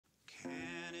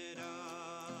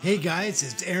Hey guys,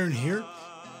 it's EHREN here.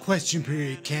 Question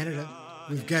Period Canada.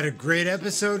 We've got a great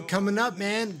episode coming up,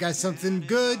 man. Got something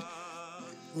good.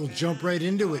 We'll jump right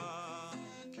into it.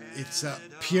 It's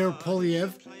Pierre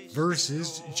Poilievre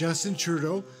versus Justin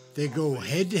Trudeau. They go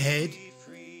head to head.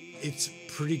 It's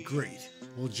pretty great.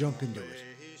 We'll jump into it.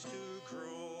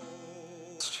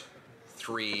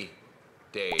 3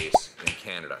 days in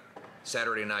Canada.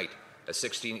 Saturday night, a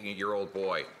 16-year-old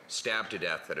boy stabbed to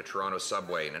death at a Toronto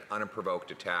subway in an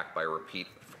unprovoked attack by a repeat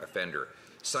offender.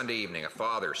 Sunday evening, a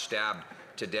father stabbed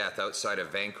to death outside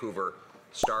of Vancouver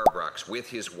Starbucks with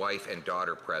his wife and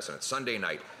daughter present. Sunday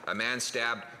night, a man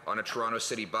stabbed on a Toronto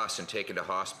city bus and taken to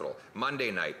hospital.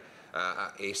 Monday night,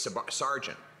 a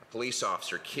sergeant, a police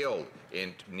officer, killed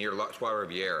near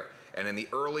Poilievre. And in the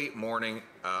early morning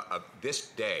of this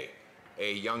day,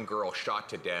 a young girl shot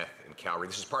to death in Calgary.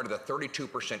 This is part of the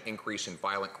 32% increase in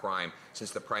violent crime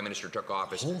since the Prime Minister took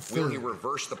office. Will he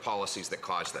reverse the policies that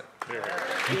caused it? The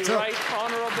Right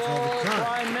Honourable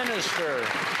Prime Minister.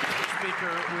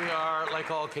 Speaker, we are, like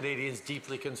all Canadians,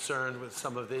 deeply concerned with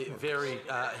some of the very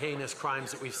heinous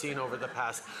crimes that we've seen over the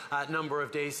past number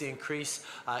of days. The increase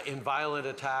in violent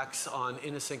attacks on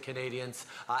innocent Canadians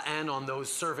and on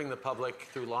those serving the public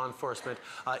through law enforcement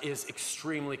is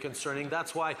extremely concerning.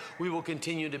 That's why we will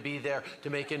continue to be there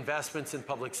to make investments in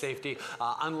public safety.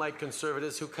 Unlike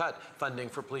Conservatives who cut funding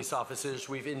for police officers,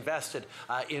 we've invested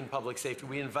in public safety.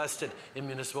 We invested in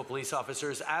municipal police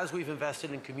officers, as we've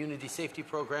invested in community safety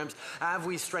programs, as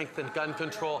we strengthened gun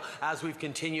control, as we've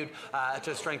continued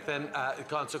to strengthen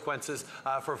consequences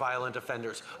for violent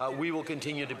offenders. We will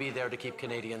continue to be there to keep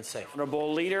Canadians safe.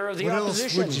 Honourable Leader of the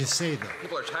Opposition. What else would you say, though?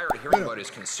 People are tired of hearing about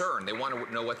his concern. They want to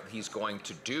know what he's going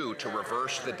to do to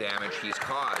reverse the damage he's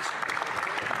caused.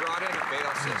 He brought in a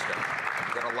bail system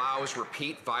that allows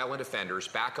repeat violent offenders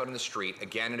back out in the street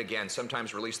again and again,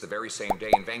 sometimes released the very same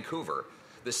day. In Vancouver,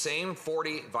 the same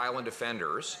 40 violent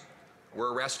offenders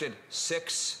were arrested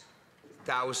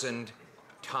 6,000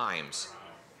 times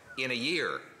in a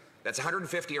year. That's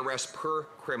 150 arrests per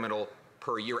criminal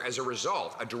per year as a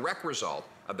result, a direct result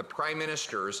of the Prime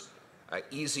Minister's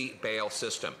easy bail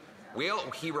system. Will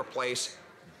he replace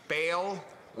bail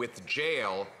with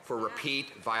jail for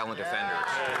repeat violent offenders?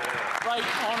 Right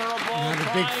Honourable Not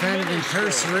a big fan of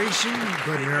incarceration,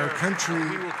 but in our country,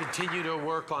 we will continue to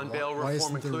work on bail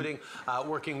reform, including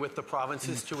working with the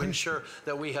provinces to ensure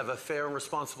that we have a fair and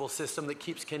responsible system that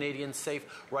keeps Canadians safe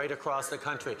right across the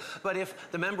country. But if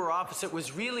the member opposite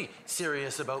was really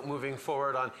serious about moving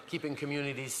forward on keeping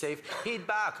communities safe, he'd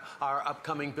back our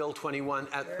upcoming Bill 21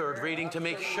 at third reading to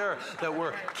make sure that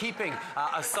we're keeping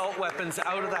assault weapons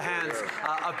out of the hands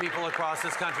of people across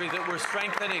this country, that we're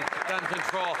strengthening gun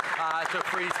control to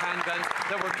freeze handguns,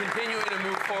 that we're continuing to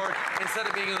move forward instead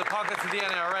of being in the pockets of the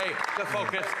NRA to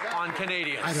focus on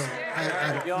Canadians.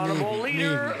 The Honourable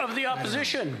Leader of the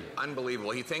Opposition.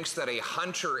 Unbelievable. He thinks that a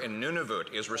hunter in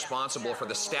Nunavut is responsible for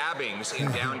the stabbings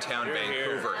in downtown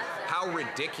Vancouver. How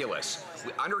ridiculous.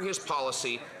 Under his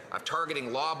policy of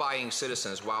targeting law-abiding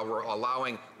citizens while we're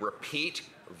allowing repeat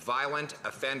violent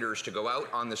offenders to go out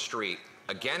on the street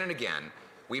again and again,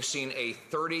 we've seen a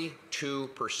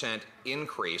 32%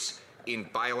 increase in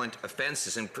violent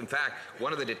offenses. And in fact,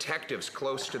 one of the detectives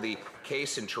close to the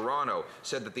case in Toronto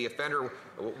said that the offender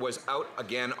was out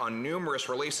again on numerous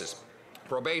releases.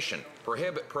 Probation,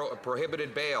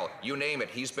 prohibited bail, you name it,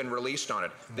 he's been released on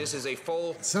it. This is a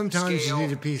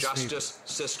full-scale justice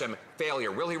system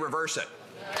failure. Will he reverse it?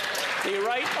 The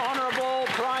Right Honourable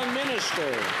Prime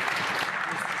Minister.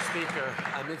 Speaker,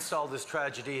 amidst all this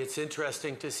tragedy, it's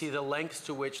interesting to see the lengths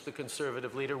to which the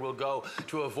Conservative leader will go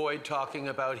to avoid talking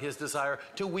about his desire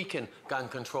to weaken gun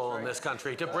control in this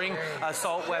country, to bring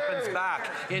assault weapons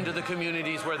back into the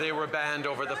communities where they were banned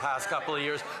over the past couple of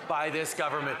years by this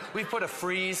government. We've put a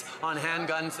freeze on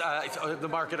handguns, the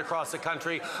market across the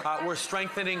country. We're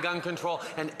strengthening gun control,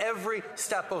 and every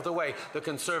step of the way, the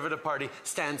Conservative Party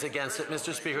stands against it,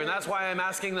 Mr. Speaker. And that's why I'm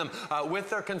asking them, with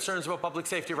their concerns about public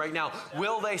safety right now,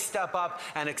 will they step up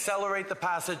and accelerate the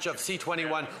passage of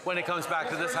C-21 when it comes back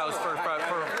to this House for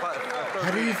how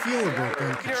do you feel about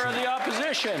that? Leader of the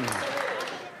Opposition.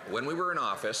 When we were in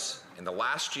office, in the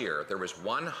last year, there was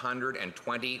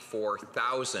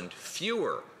 124,000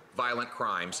 fewer violent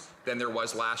crimes than there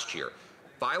was last year.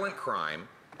 Violent crime,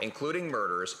 including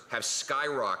murders, have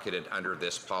skyrocketed under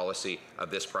this policy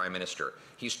of this Prime Minister.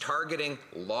 He's targeting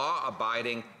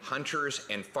law-abiding hunters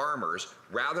and farmers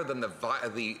rather than the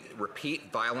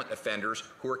repeat violent offenders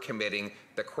who are committing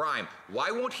the crime. Why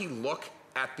won't he look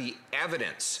at the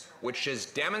evidence which has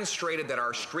demonstrated that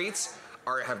our streets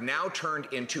have now turned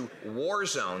into war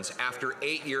zones after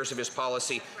 8 years of his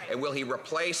policy? And will he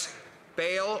replace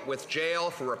Bail with jail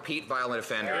for repeat violent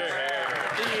offenders.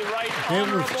 The right Bail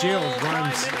with honourable jail Prime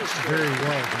rhymes Minister. very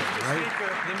well, right?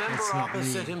 Speaker, the member That's not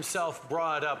opposite me. himself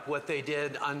brought up what they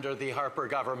did under the Harper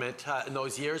government in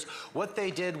those years. What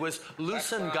they did was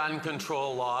loosen gun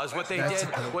control laws. What they did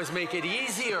was make it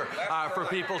easier for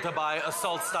people to buy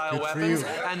assault-style weapons,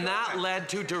 and that led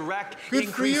to direct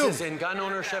increases in gun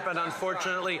ownership and,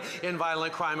 unfortunately, in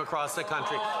violent crime across the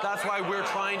country. That's why we're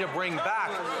trying to bring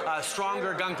back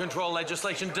stronger gun control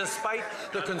legislation, despite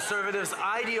the Conservatives'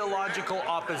 ideological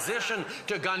opposition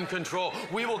to gun control.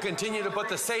 We will continue to put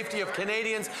the safety of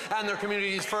Canadians and their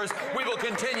communities first. We will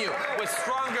continue with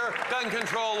stronger gun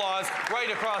control laws right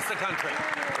across the country.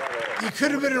 You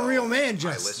could have been a real man, I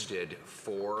Justin. listed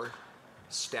 4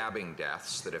 stabbing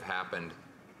deaths that have happened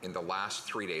in the last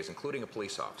 3 days, including a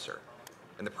police officer.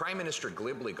 And the Prime Minister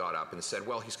glibly got up and said,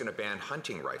 well, he's going to ban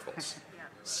hunting rifles.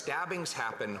 Stabbings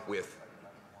happen with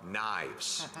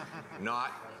knives,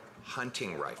 not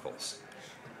hunting rifles.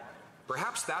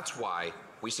 Perhaps that's why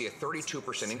we see a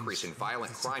 32% increase in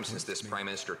violent crime since this Prime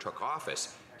Minister took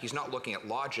office. He's not looking at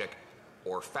logic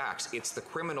or facts. It's the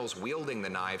criminals wielding the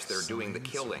knives that are doing the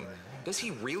killing. Does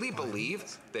he really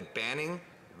believe that banning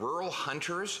rural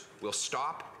hunters will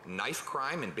stop knife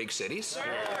crime in big cities?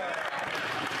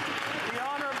 The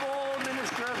Honourable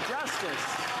Minister of Justice.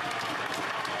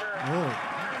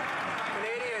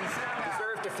 Canadians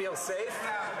deserve to feel safe,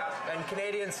 and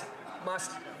Canadians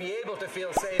must be able to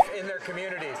feel safe in their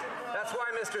communities. That's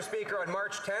why, Mr. Speaker, on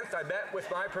March 10th, I met with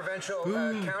my provincial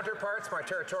counterparts, my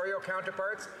territorial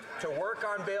counterparts, to work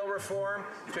on bail reform,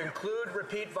 to include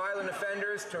repeat violent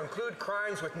offenders, to include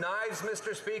crimes with knives,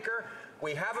 Mr. Speaker.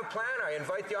 We have a plan. I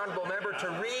invite the honourable member to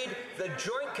read the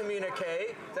joint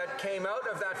communique that came out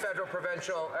of that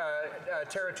federal-provincial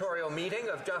territorial meeting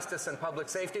of Justice and Public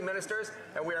Safety Ministers,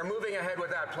 and we are moving ahead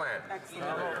with that plan.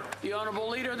 The Honourable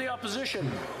Leader of the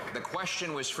Opposition. The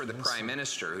question was for the Prime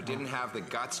Minister, who didn't have the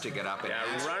guts to get up and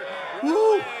answer.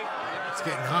 Woo! It's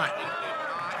getting hot.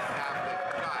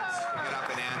 Get up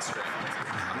and answer it.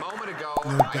 A moment ago,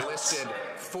 I listed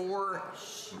 4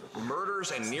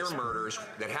 murders and near murders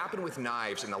that happened with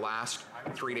knives in the last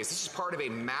 3 days. This is part of a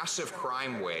massive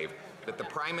crime wave that the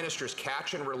Prime Minister's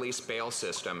catch and release bail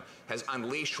system has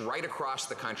unleashed right across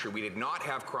the country. We did not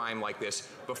have crime like this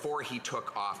before he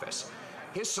took office.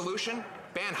 His solution?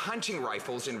 Ban hunting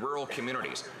rifles in rural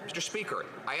communities. Mr. Speaker,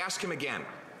 I ask him again,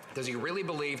 does he really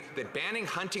believe that banning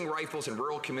hunting rifles in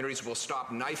rural communities will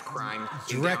stop knife crime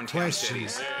in downtown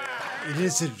cities? It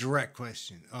is a direct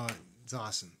question. It's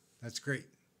awesome. That's great.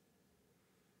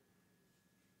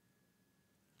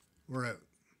 We're out.